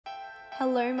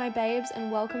Hello, my babes,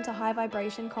 and welcome to High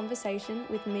Vibration Conversation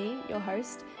with me, your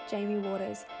host, Jamie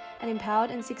Waters, an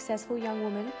empowered and successful young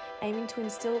woman aiming to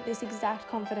instill this exact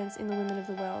confidence in the women of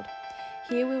the world.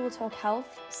 Here we will talk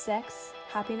health, sex,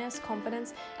 happiness,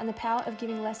 confidence, and the power of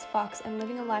giving less fucks and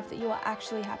living a life that you are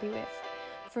actually happy with.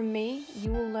 From me,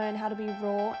 you will learn how to be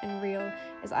raw and real,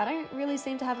 as I don't really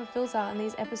seem to have a filter and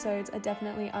these episodes are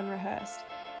definitely unrehearsed.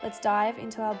 Let's dive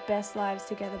into our best lives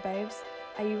together, babes.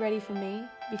 Are you ready for me?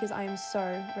 Because I am so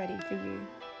ready for you.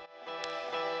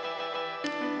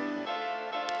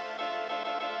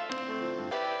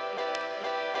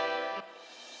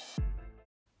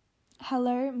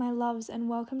 Hello, my loves, and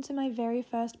welcome to my very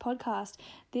first podcast.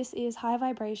 This is High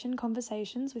Vibration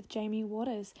Conversations with Jamie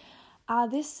Waters.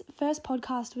 This first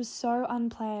podcast was so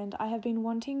unplanned. I have been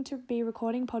wanting to be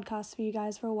recording podcasts for you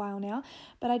guys for a while now,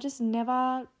 but I just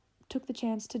never took the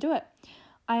chance to do it.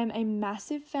 I am a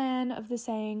massive fan of the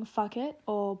saying, fuck it,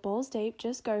 or balls deep,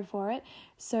 just go for it.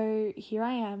 So here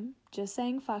I am, just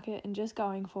saying fuck it and just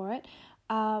going for it.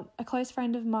 A close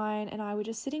friend of mine and I were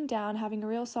just sitting down having a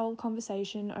real soul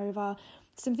conversation over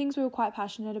some things we were quite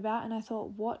passionate about, and I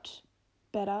thought, what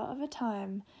better of a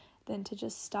time than to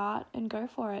just start and go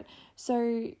for it.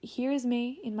 So here is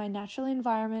me in my natural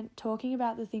environment talking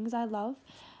about the things I love.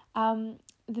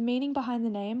 The meaning behind the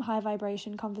name High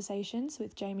Vibration Conversations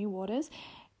with Jamie Waters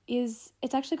is,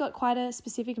 it's actually got quite a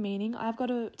specific meaning. I've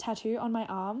got a tattoo on my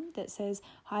arm that says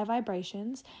high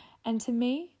vibrations, and to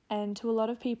me and to a lot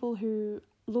of people who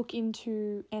look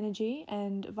into energy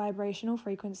and vibrational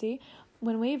frequency,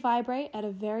 when we vibrate at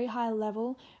a very high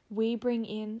level, we bring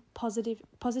in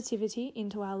positivity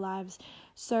into our lives.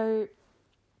 So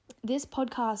this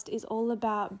podcast is all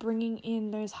about bringing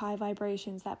in those high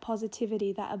vibrations, that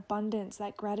positivity, that abundance,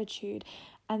 that gratitude,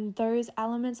 and those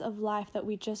elements of life that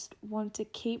we just want to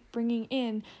keep bringing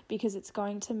in because it's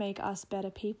going to make us better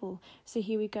people. So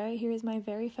here we go. Here is my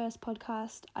very first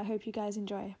podcast. I hope you guys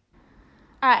enjoy.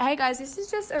 All right, hey guys, this is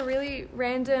just a really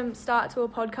random start to a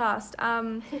podcast.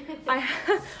 I'm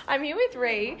here with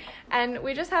Ree, and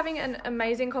we're just having an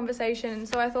amazing conversation,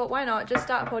 so I thought, why not just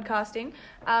start podcasting?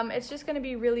 It's just going to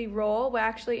be really raw. We're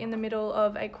actually in the middle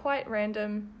of a quite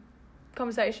random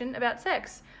conversation about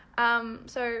sex.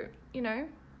 So, you know,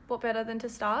 what better than to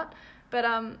start? But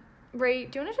Ree,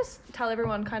 do you want to just tell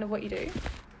everyone kind of what you do?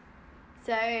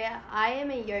 So I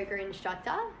am a yoga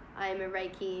instructor. I'm a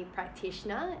Reiki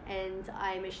practitioner, and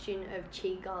I'm a student of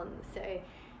Qigong,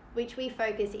 which we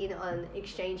focus in on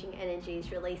exchanging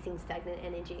energies, releasing stagnant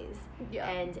energies. Yeah.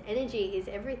 And energy is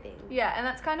everything. Yeah, and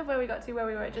that's kind of where we got to where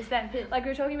we were just then. Like, we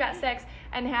were talking about sex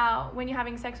and how when you're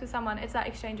having sex with someone, it's that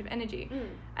exchange of energy.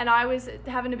 And I was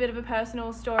having a bit of a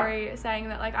personal story saying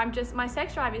that, like, my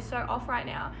sex drive is so off right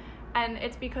now, and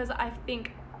it's because I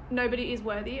think nobody is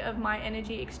worthy of my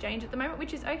energy exchange at the moment,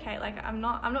 which is okay. Like, I'm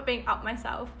not being up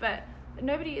myself, but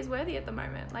nobody is worthy at the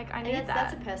moment. Like, I need that.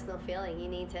 That's a personal feeling. You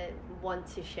need to want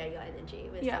to share your energy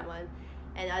with someone.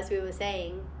 And as we were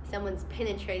saying, someone's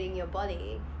penetrating your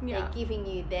body. They're giving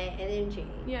you their energy.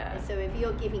 Yeah. And so if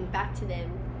you're giving back to them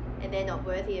and they're not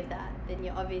worthy of that, then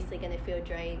you're obviously going to feel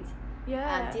drained.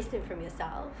 Distant from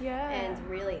yourself. And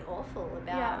really awful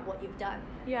about what you've done.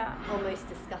 Almost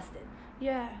disgusted.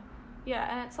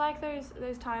 Yeah, and it's like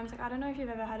those times, like, I don't know if you've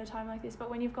ever had a time like this, but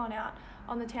when you've gone out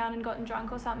on the town and gotten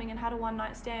drunk or something and had a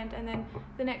one-night stand, and then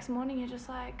the next morning you're just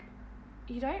like,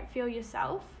 you don't feel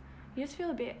yourself. You just feel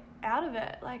a bit out of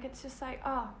it. Like, it's just like,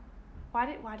 oh, why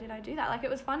did I do that? Like, it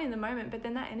was fun in the moment, but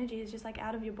then that energy is just, like,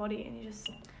 out of your body, and you just...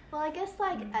 Well, I guess,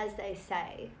 like, as they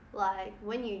say, like,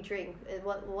 when you drink,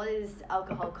 what is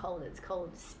alcohol called? It's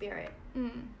called spirit.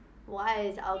 Why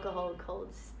is alcohol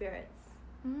called spirits?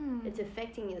 It's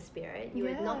affecting your spirit. You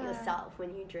are not yourself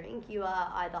when you drink. You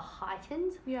are either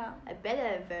heightened, a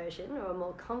better version or a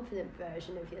more confident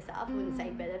version of yourself. I wouldn't say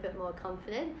better, but more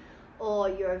confident. Or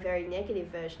you're a very negative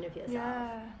version of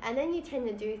yourself. And then you tend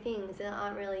to do things that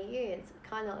aren't really you. It's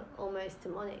kind of almost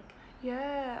demonic.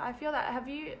 Yeah, I feel that. Have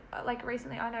you, like,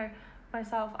 recently, I know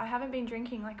myself, I haven't been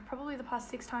drinking, like, probably the past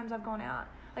 6 times I've gone out.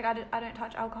 Like, I don't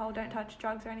touch alcohol, don't touch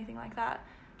drugs or anything like that.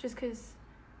 Just because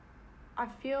I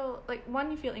feel like,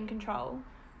 1, you feel in control.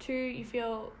 2, you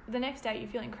feel the next day you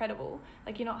feel incredible.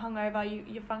 Like, you're not hungover,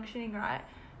 you're functioning right.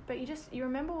 But you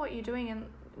remember what you're doing, and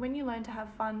when you learn to have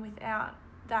fun without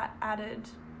that added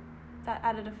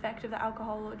effect of the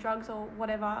alcohol or drugs or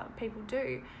whatever people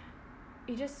do,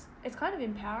 it's kind of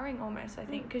empowering almost, I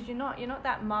think, because you're not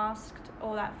that masked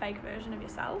or that fake version of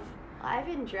yourself. I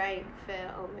haven't drank for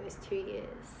almost 2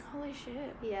 years. Holy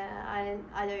shit. Yeah,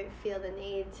 I don't feel the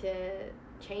need to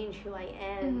change who I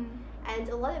am And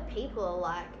a lot of people are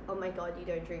like, oh my God, you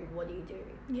don't drink, what do you do?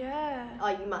 Yeah. Oh,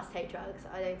 you must take drugs.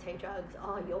 I don't take drugs.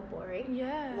 Oh, you're boring.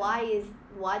 Yeah. Why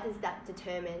does that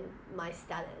determine my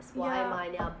status? Why am I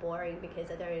now boring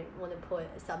because I don't want to put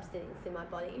a substance in my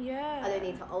body? Yeah. I don't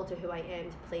need to alter who I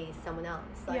am to please someone else.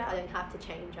 Like, I don't have to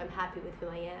change. I'm happy with who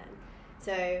I am.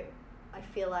 So I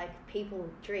feel like people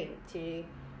drink to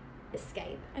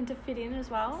escape and to fit in as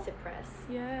well, suppress.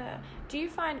 Yeah. Do you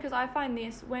find, because I find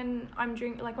this when I'm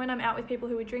when I'm out with people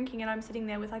who are drinking and I'm sitting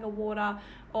there with like a water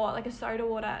or like a soda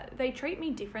water, they treat me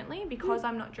differently because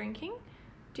I'm not drinking.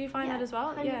 Do you find that as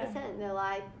well? 100%. Yeah. They're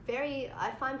like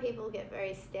I find people get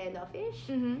very standoffish.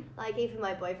 Like even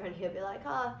my boyfriend, he'll be like,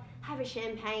 oh, have a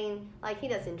champagne. Like he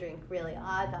doesn't drink really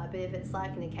either, but if it's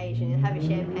like an occasion, have a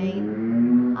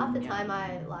champagne. Half the time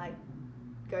I like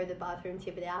go to the bathroom,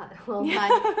 tip it out. Well,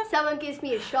 like someone gives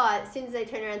me a shot, as soon as they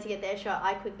turn around to get their shot,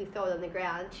 I quickly throw it on the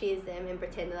ground, cheers them, and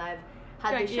pretend that I've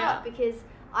had the shot, because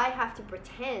I have to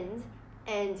pretend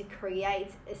and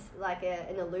create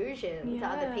an illusion to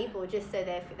other people just so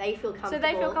they feel comfortable. So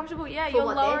they feel comfortable. Yeah, you're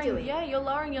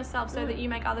lowering yourself so that you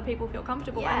make other people feel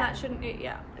comfortable, and that shouldn't.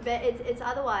 Yeah. But it's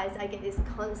otherwise I get this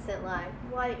constant like,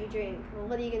 why don't you drink? Well,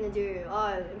 what are you gonna do?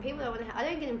 Oh, and people don't want to. I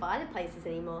don't get invited places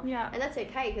anymore. Yeah. And that's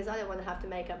okay because I don't want to have to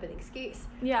make up an excuse.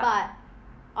 Yeah.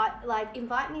 But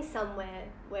invite me somewhere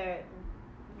where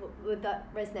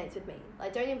that resonates with me.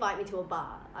 Like, don't invite me to a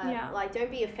bar. Like, don't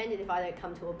be offended if I don't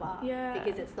come to a bar. Yeah.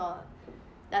 Because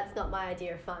that's not my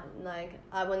idea of fun. Like,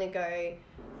 I want to go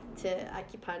to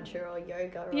acupuncture or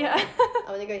yoga. Or I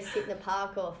want to go sit in the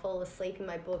park or fall asleep in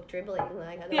my book dribbling.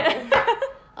 Like,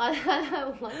 I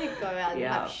don't want to go out and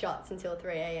have shots until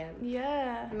 3 a.m.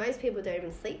 Yeah. Most people don't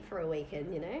even sleep for a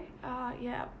weekend, you know?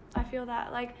 Yeah. I feel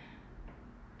that. Like,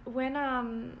 when,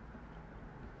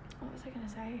 what was I going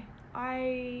to say?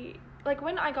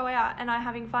 When I go out and I'm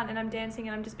having fun and I'm dancing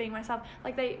and I'm just being myself,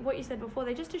 like what you said before,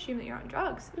 they just assume that you're on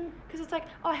drugs, because it's like,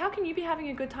 oh, how can you be having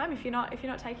a good time if you're not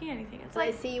taking anything? It's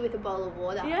like, they see you with a bowl of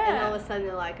water, and all of a sudden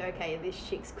they're like, okay, this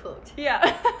chick's cooked.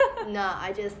 Nah,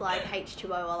 I just like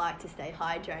H2O. I like to stay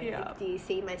hydrated. Do you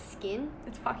see my skin?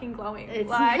 It's fucking glowing. It's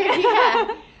like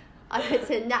it's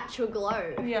a natural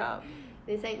glow.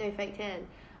 This ain't no fake tan.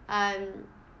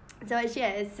 So it's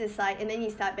just like, and then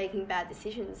you start making bad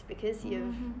decisions because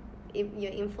you're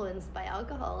influenced by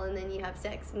alcohol, and then you have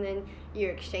sex, and then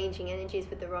you're exchanging energies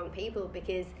with the wrong people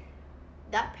because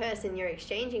that person you're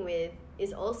exchanging with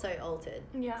is also altered.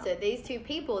 So these two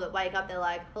people that wake up, they're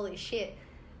like, holy shit,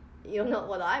 you're not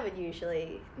what I would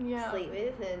usually sleep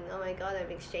with, and oh my God, I'm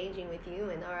exchanging with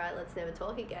you, and all right, let's never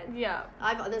talk again.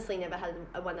 I've honestly never had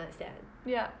a one night stand.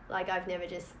 Like, I've never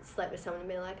just slept with someone and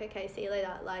been like, okay, see you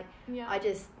later. Like,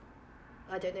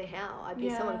 I don't know how. I'd be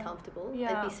so uncomfortable.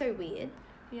 It'd be so weird.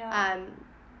 I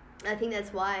think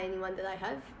that's why anyone that I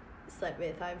have slept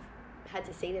with, I've had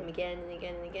to see them again and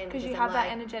again and again. Because you have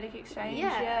that energetic exchange.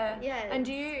 Yeah. And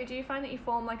do you find that you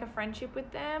form like a friendship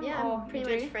with them? Yeah, I'm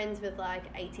pretty much friends with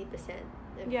like 80%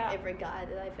 of every guy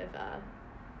that I've ever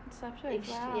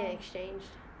exchanged.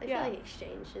 I feel like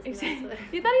exchange is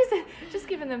that is just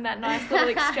giving them that nice little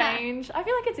exchange. I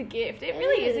feel like it's a gift. It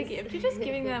really is a gift. You're just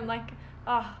giving them like,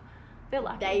 they're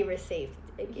lucky. They received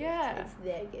a gift. It's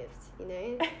their gift, you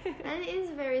know? And it is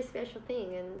a very special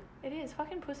thing. And it is.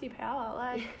 Fucking pussy power.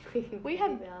 Like, we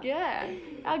have,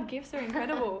 our gifts are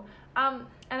incredible. And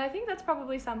I think that's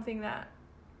probably something that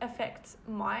affects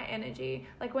my energy.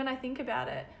 Like, when I think about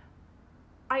it,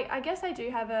 I guess I do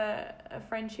have a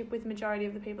friendship with majority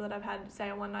of the people that I've had, say,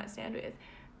 a one night stand with.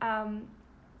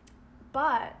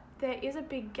 But there is a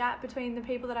big gap between the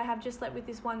people that I have just slept with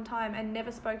this one time and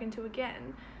never spoken to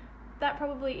again. That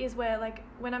probably is where, like,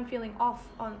 when I'm feeling off,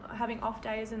 on having off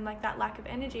days and like that lack of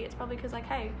energy, it's probably because, like,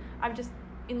 hey, I've just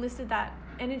enlisted that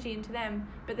energy into them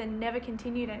but then never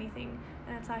continued anything,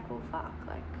 and it's like, well, fuck.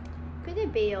 Like, could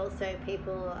it be also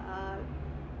people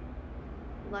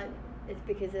like, it's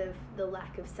because of the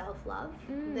lack of self-love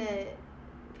that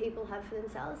people have for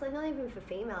themselves? Like, not even for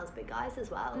females but guys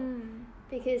as well,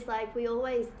 because like we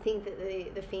always think that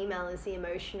the female is the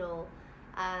emotional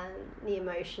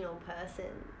person,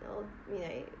 or, you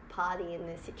know, party in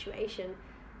this situation.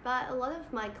 But a lot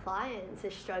of my clients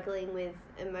are struggling with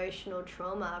emotional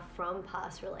trauma from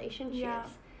past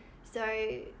relationships. So,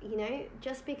 you know,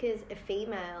 just because a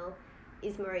female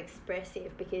is more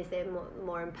expressive because they're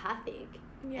more empathic,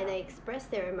 and they express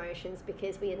their emotions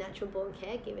because we are natural born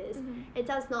caregivers, it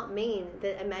does not mean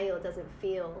that a male doesn't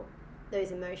feel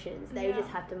those emotions. They just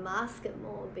have to mask it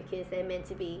more because they're meant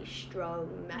to be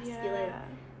strong, masculine.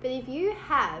 But if you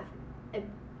have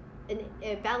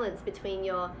a balance between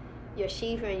your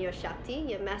Shiva and your Shakti,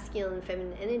 your masculine and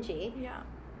feminine energy,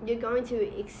 you're going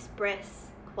to express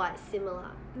quite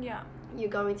similar. Yeah. You're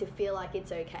going to feel like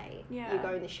it's okay. Yeah. You're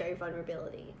going to show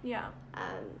vulnerability. Yeah.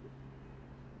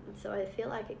 So I feel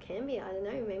like it can be, I don't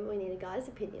know, maybe we need a guy's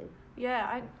opinion.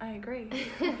 Yeah, I agree.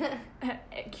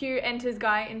 Q enters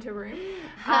guy into room.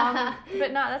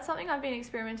 But no, that's something I've been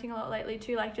experimenting a lot lately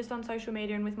too, like just on social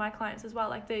media and with my clients as well,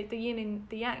 like the yin and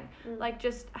the yang. Like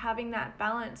just having that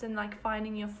balance and like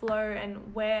finding your flow,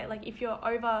 and where, like if you're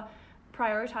over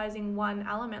prioritizing one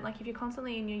element, like if you're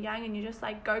constantly in your yang and you're just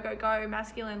like go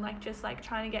masculine, like just like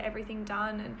trying to get everything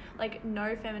done and like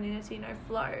no femininity, no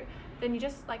flow, then you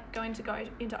just like go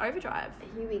into overdrive.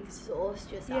 You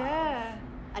exhaust yourself. Yeah.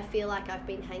 I feel like I've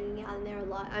been hanging out in there a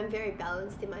lot. I'm very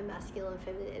balanced in my masculine and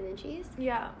feminine energies.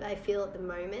 Yeah. But I feel at the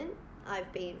moment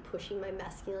I've been pushing my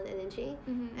masculine energy,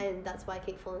 and that's why I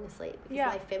keep falling asleep,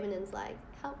 because my feminine's like,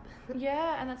 help.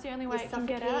 Yeah, and that's the only way it can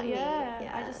get out.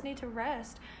 Yeah, I just need to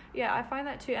rest. Yeah, I find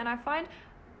that too. And I find,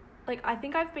 like, I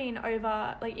think I've been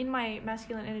over, like, in my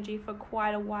masculine energy for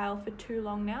quite a while, for too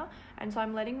long now. And so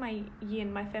I'm letting my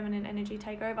yin, my feminine energy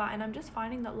take over. And I'm just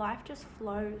finding that life just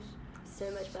flows. So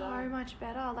much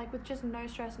better. Like, with just no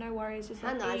stress, no worries. Just how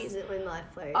like nice ease. is it when life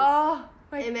flows? Oh,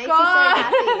 my God. It makes you so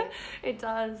happy. It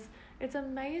does. It's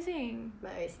amazing. My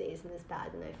OCD isn't as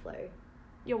bad when I flow.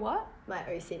 Your what? My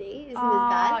OCD isn't as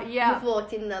bad. Yeah. You've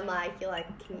walked in and I'm like, you're like,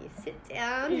 can you sit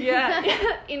down?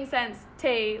 Yeah. Incense,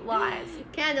 tea, lights.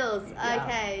 Candles. Yeah.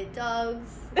 Okay.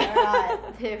 Dogs. All right.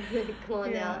 Come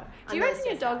on now. Do you reckon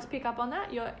your dogs pick up on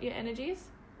that, your energies?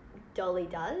 Dolly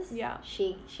does. Yeah.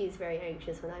 She's very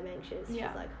anxious when I'm anxious. Yeah.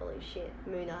 She's like, holy shit.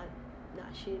 Muna. No,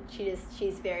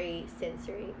 she's very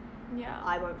sensory. Yeah.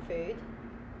 I want food.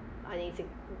 I need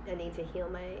to heal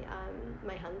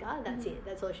my hunger. That's it.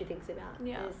 That's all she thinks about.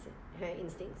 Yeah. Is her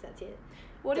instincts. That's it.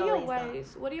 What are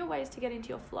your ways to get into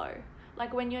your flow?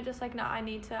 Like when you're just like, no, I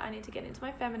need to get into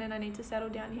my feminine. I need to settle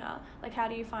down here. Like, how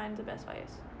do you find the best ways?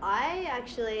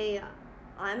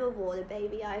 I'm a water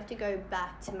baby. I have to go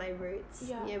back to my roots.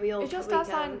 Yeah. We all. Is your star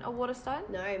sign a water sign?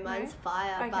 No, mine's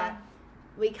fire. Okay. But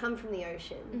we come from the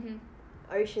ocean.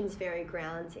 Mm-hmm. Ocean's very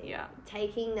grounding. Yeah.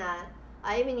 Taking that.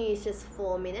 I even use just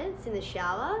 4 minutes in the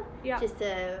shower, just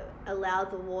to allow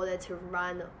the water to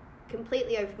run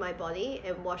completely over my body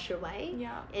and wash away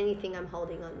anything I'm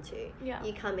holding on to. Yeah.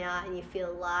 You come out and you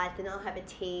feel light, and I'll have a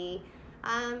tea,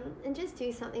 and just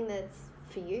do something that's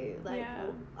for you. Like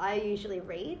I usually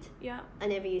read. Yeah. I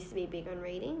never used to be big on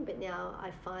reading, but now I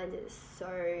find it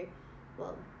so,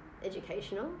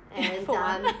 educational, and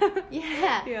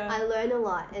I learn a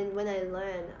lot, and when I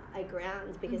learn I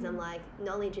ground, because I'm like,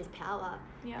 knowledge is power,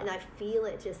 and I feel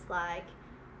it just like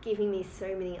giving me so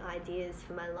many ideas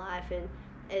for my life, and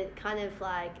it kind of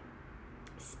like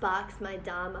sparks my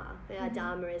dharma. Our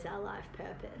dharma is our life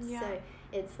purpose, so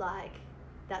it's like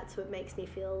that's what makes me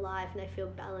feel alive, and I feel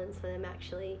balanced when I'm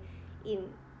actually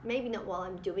in. Maybe not while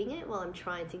I'm doing it, while I'm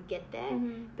trying to get there,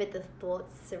 but the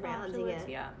thoughts surrounding it.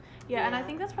 Yeah, and I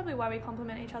think that's probably why we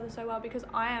complement each other so well, because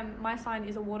my sign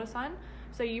is a water sign,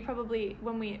 so you probably,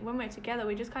 when we're together,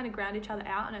 we just kind of ground each other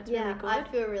out, and it's really good. I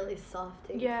feel really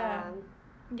soft and calm.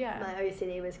 Yeah. My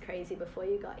OCD was crazy before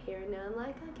you got here, and now I'm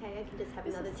like, okay, I can just have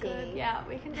another tea. Good. Yeah,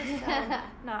 we can just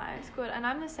no, it's good. And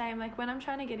I'm the same, like when I'm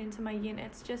trying to get into my yin,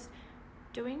 it's just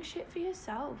doing shit for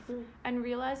yourself and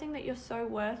realizing that you're so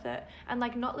worth it, and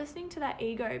like not listening to that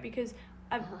ego, because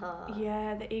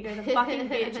the ego, the fucking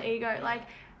bitch ego. Like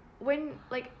when,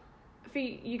 like, for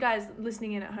you guys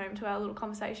listening in at home to our little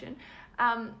conversation,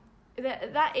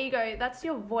 that ego, that's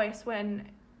your voice when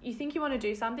you think you want to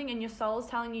do something and your soul's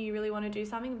telling you really want to do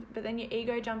something, but then your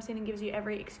ego jumps in and gives you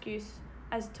every excuse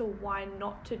as to why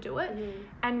not to do it.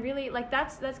 And really, like,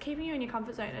 that's keeping you in your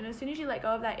comfort zone, and as soon as you let go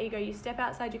of that ego, you step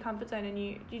outside your comfort zone and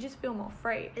you just feel more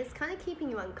free. It's kind of keeping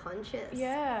you unconscious.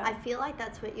 I feel like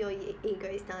that's what your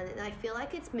ego's done, and I feel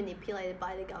like it's manipulated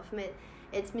by the government.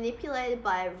 It's manipulated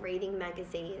by reading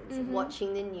magazines,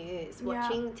 watching the news,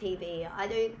 watching TV.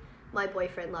 My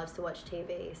boyfriend loves to watch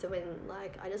TV, so when,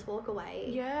 like, I just walk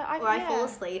away, I fall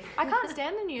asleep. I can't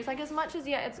stand the news. Like, as much as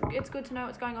it's good to know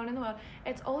what's going on in the world,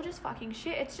 it's all just fucking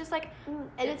shit. It's just like,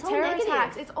 and it's terror all negative.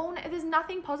 attacks. It's all there's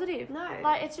nothing positive. No,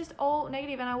 like, it's just all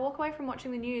negative. And I walk away from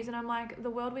watching the news, and I'm like, the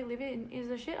world we live in is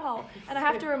a shithole, and I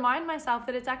have to remind myself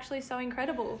that it's actually so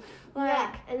incredible.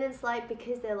 Like, and it's like,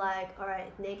 because they're like, all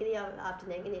right, negative after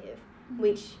negative,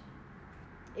 which,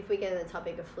 if we get on the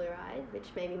topic of fluoride, which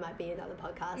maybe might be another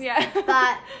podcast.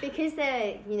 But because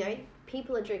they're,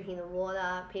 people are drinking the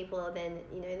water, people are then,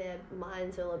 their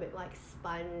minds are a little bit like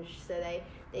sponge, so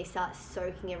they start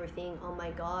soaking everything. Oh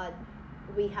my God,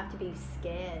 we have to be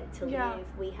scared to live.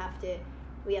 We have to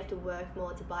we have to work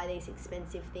more to buy these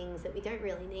expensive things that we don't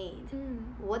really need.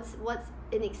 What's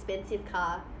an expensive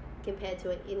car compared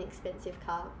to an inexpensive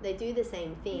car? They do the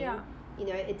same thing. You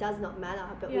know, it does not matter,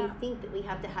 but we think that we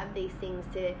have to have these things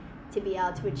to be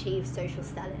able to achieve social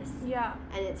status.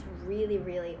 And it's really,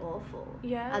 really awful.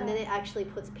 And then it actually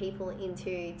puts people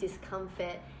into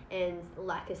discomfort and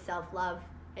lack of self-love.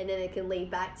 And then it can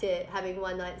lead back to having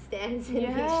one night stands and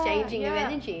exchanging of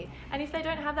energy. And if they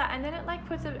don't have that, and then it like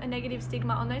puts a negative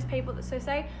stigma on those people that, so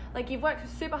say like you've worked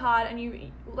super hard and you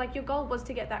like your goal was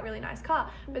to get that really nice car,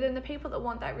 but then the people that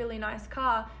want that really nice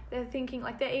car, they're thinking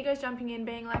like their ego's jumping in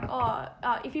being like,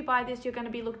 if you buy this you're going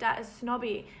to be looked at as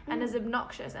snobby and as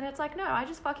obnoxious. And it's like, no, I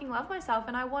just fucking love myself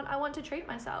and I want to treat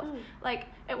myself. Like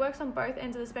it works on both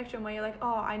ends of the spectrum where you're like,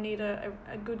 I need a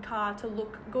good car to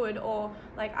look good, or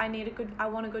like I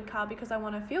want a good car because I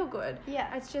want to feel good.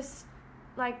 It's just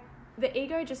like the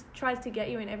ego just tries to get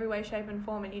you in every way, shape and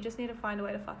form, and you just need to find a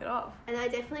way to fuck it off. And I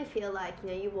definitely feel like, you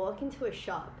know, you walk into a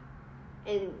shop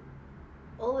and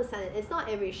all of a sudden, it's not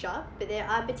every shop, but there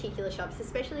are particular shops,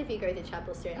 especially if you go to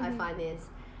Chapel Street. I find this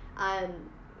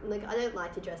like I don't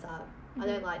like to dress up. I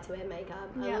don't like to wear makeup.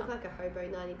 I look like a hobo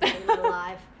 90% of my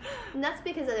life. And that's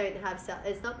because I don't have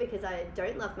it's not because I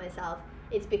don't love myself.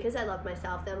 It's because I love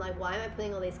myself. Then I'm like, why am I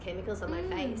putting all these chemicals on my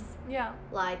face?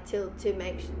 Like to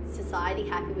make society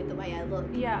happy with the way I look.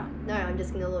 No, I'm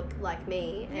just going to look like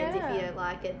me. And if you don't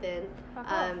like it, then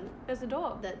there's the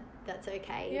door. That's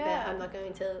okay. But I'm not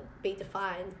going to be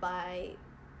defined by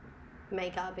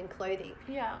makeup and clothing.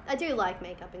 I do like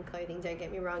makeup and clothing, don't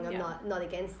get me wrong. I'm not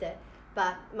against it.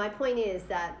 But my point is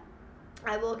that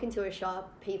I walk into a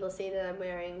shop, people see that I'm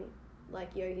wearing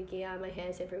like yoga gear, my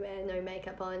hair's everywhere, no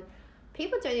makeup on.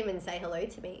 People don't even say hello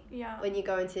to me when you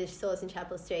go into stores in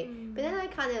Chapel Street. But then I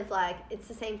kind of like, it's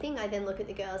the same thing. I then look at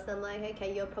the girls and I'm like,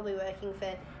 okay, you're probably working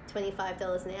for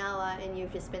 $25 an hour and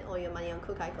you've just spent all your money on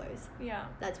Kook-Eye clothes.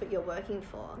 That's what you're working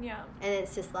for. And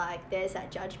it's just like, there's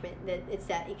that judgment, that it's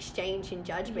that exchange in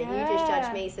judgment. You just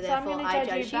judge me, so therefore I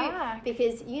judge you.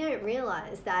 Because you don't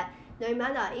realise that no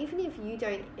matter, even if you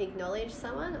don't acknowledge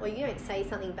someone or you don't say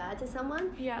something bad to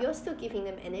someone, you're still giving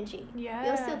them energy.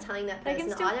 You're still telling that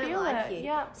person, I don't like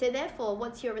you. So therefore,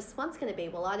 what's your response going to be?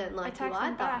 Well, I don't like you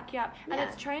either. Back, and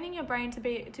it's training your brain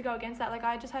to go against that. Like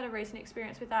I just had a recent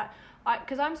experience with that,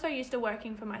 because I'm so used to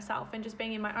working for myself and just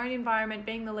being in my own environment,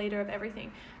 being the leader of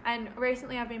everything. And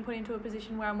recently I've been put into a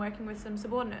position where I'm working with some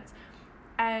subordinates,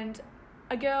 and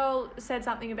a girl said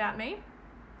something about me,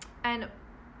 and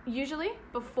usually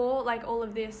before like all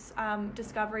of this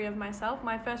discovery of myself,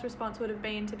 my first response would have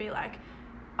been to be like,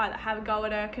 either have a go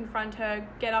at her, confront her,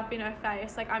 get up in her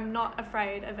face. Like I'm not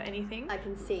afraid of anything. I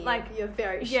can see like you're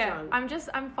very strong.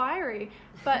 I'm fiery.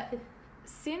 But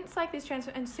since like this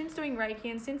transfer and since doing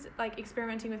Reiki and since like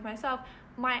experimenting with myself,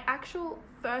 my actual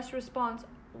first response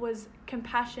was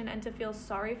compassion and to feel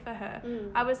sorry for her.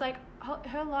 I was like,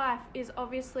 her life is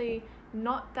obviously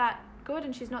not that good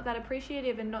and she's not that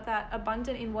appreciative and not that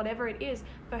abundant in whatever it is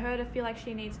for her to feel like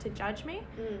she needs to judge me.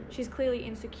 She's clearly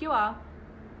insecure,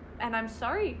 and I'm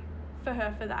sorry for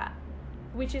her for that,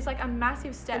 which is like a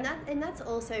massive step. And that's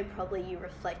also probably you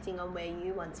reflecting on where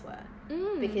you once were,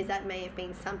 because that may have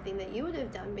been something that you would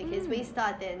have done, because we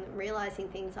start then realizing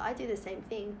things. I do the same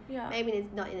thing, maybe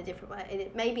not in a different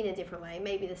way, maybe in a different way,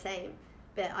 maybe the same,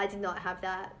 but I did not have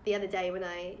that the other day when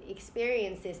I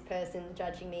experienced this person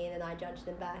judging me and then I judged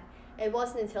them back. It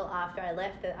wasn't until after I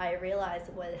left that I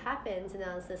realized what had happened, and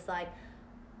I was just like,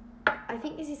 I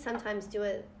think this is sometimes do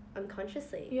it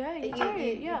unconsciously.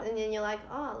 And then you're like,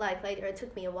 like later it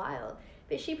took me a while,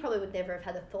 but she probably would never have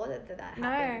had a thought that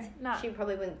happened. No. She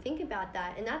probably wouldn't think about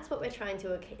that, and that's what we're trying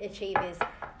to achieve is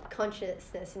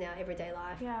consciousness in our everyday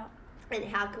life. And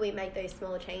how can we make those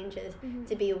small changes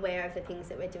to be aware of the things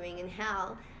that we're doing, and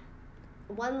how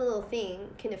one little thing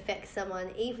can affect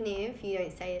someone even if you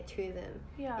don't say it to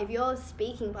them. If you're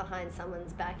speaking behind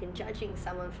someone's back and judging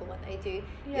someone for what they do,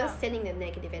 you're sending them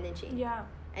negative energy.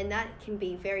 And that can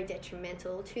be very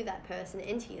detrimental to that person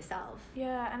and to yourself.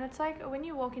 And it's like when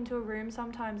you walk into a room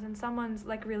sometimes and someone's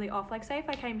like really off, like say if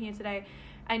I came here today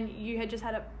and you had just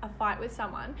had a fight with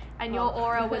someone and your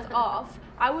aura was off,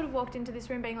 I would have walked into this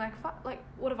room being like, fuck, like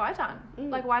what have I done?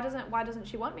 Like why doesn't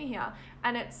she want me here?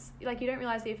 And it's like you don't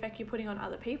realize the effect you're putting on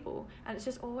other people, and it's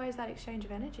just always that exchange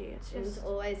of energy. It's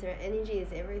always their energy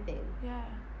is everything.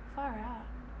 Far out.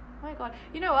 Oh my God.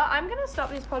 You know what? I'm going to stop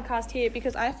this podcast here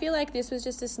because I feel like this was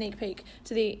just a sneak peek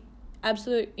to the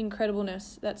absolute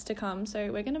incredibleness that's to come.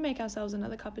 So we're going to make ourselves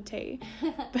another cup of tea.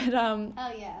 But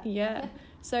yeah.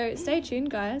 So stay tuned,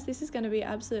 guys. This is going to be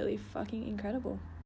absolutely fucking incredible.